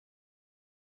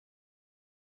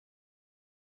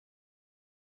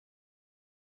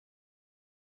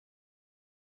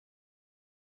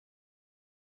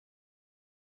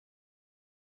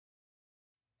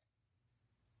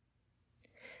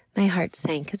My heart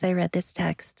sank as I read this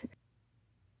text.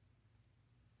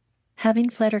 Having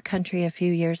fled her country a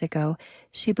few years ago,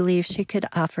 she believed she could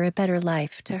offer a better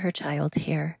life to her child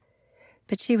here.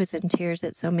 But she was in tears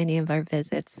at so many of our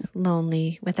visits,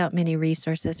 lonely, without many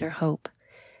resources or hope.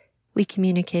 We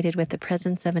communicated with the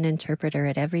presence of an interpreter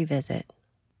at every visit.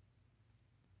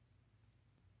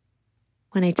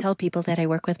 When I tell people that I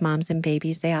work with moms and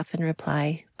babies, they often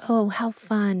reply, "Oh, how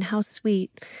fun, how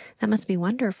sweet. That must be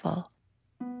wonderful."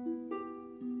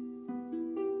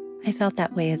 I felt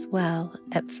that way as well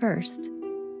at first,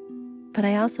 but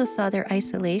I also saw their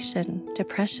isolation,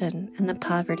 depression, and the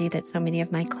poverty that so many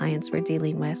of my clients were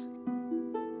dealing with.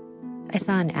 I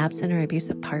saw an absent or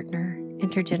abusive partner,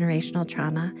 intergenerational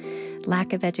trauma,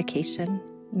 lack of education,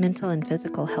 mental and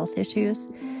physical health issues,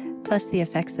 plus the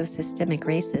effects of systemic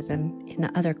racism in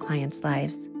other clients'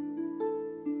 lives.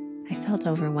 I felt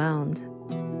overwhelmed.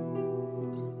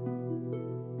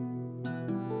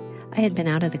 I had been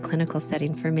out of the clinical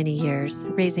setting for many years,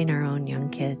 raising our own young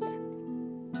kids.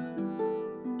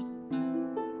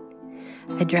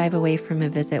 I'd drive away from a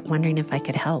visit wondering if I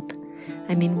could help.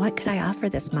 I mean, what could I offer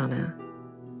this mama?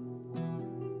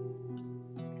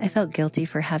 I felt guilty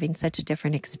for having such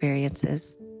different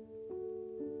experiences.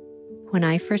 When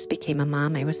I first became a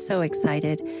mom, I was so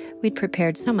excited. We'd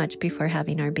prepared so much before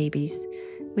having our babies.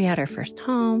 We had our first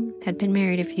home, had been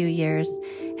married a few years,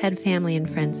 had family and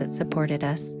friends that supported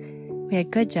us. We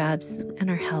had good jobs and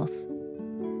our health.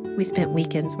 We spent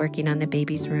weekends working on the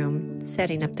baby's room,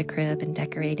 setting up the crib and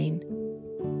decorating.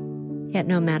 Yet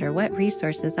no matter what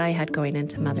resources I had going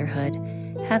into motherhood,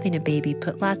 having a baby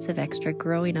put lots of extra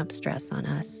growing up stress on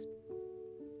us.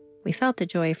 We felt the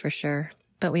joy for sure,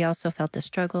 but we also felt the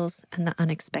struggles and the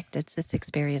unexpecteds this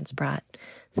experience brought,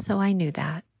 so I knew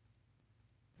that.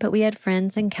 But we had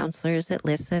friends and counselors that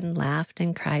listened, laughed,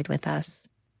 and cried with us.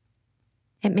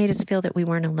 It made us feel that we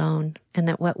weren't alone and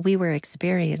that what we were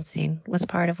experiencing was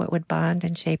part of what would bond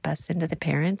and shape us into the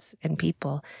parents and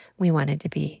people we wanted to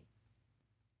be.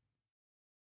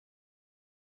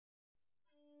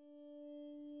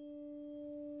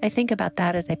 I think about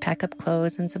that as I pack up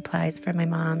clothes and supplies for my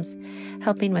moms,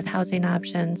 helping with housing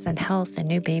options and health and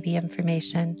new baby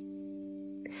information.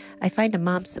 I find a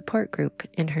mom support group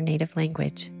in her native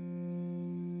language.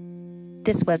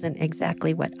 This wasn't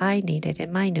exactly what I needed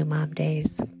in my new mom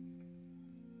days,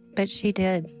 but she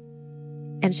did.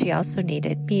 And she also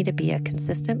needed me to be a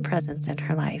consistent presence in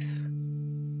her life.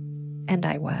 And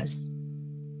I was.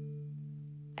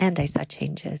 And I saw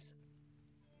changes.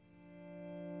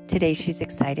 Today, she's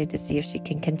excited to see if she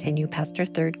can continue past her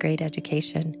third grade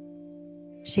education.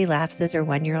 She laughs as her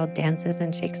 1-year-old dances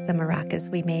and shakes the maracas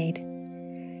we made.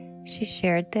 She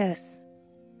shared this.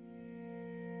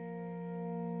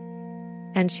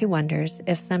 And she wonders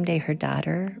if someday her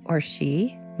daughter or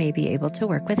she may be able to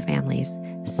work with families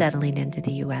settling into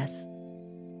the U.S.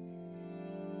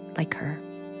 like her.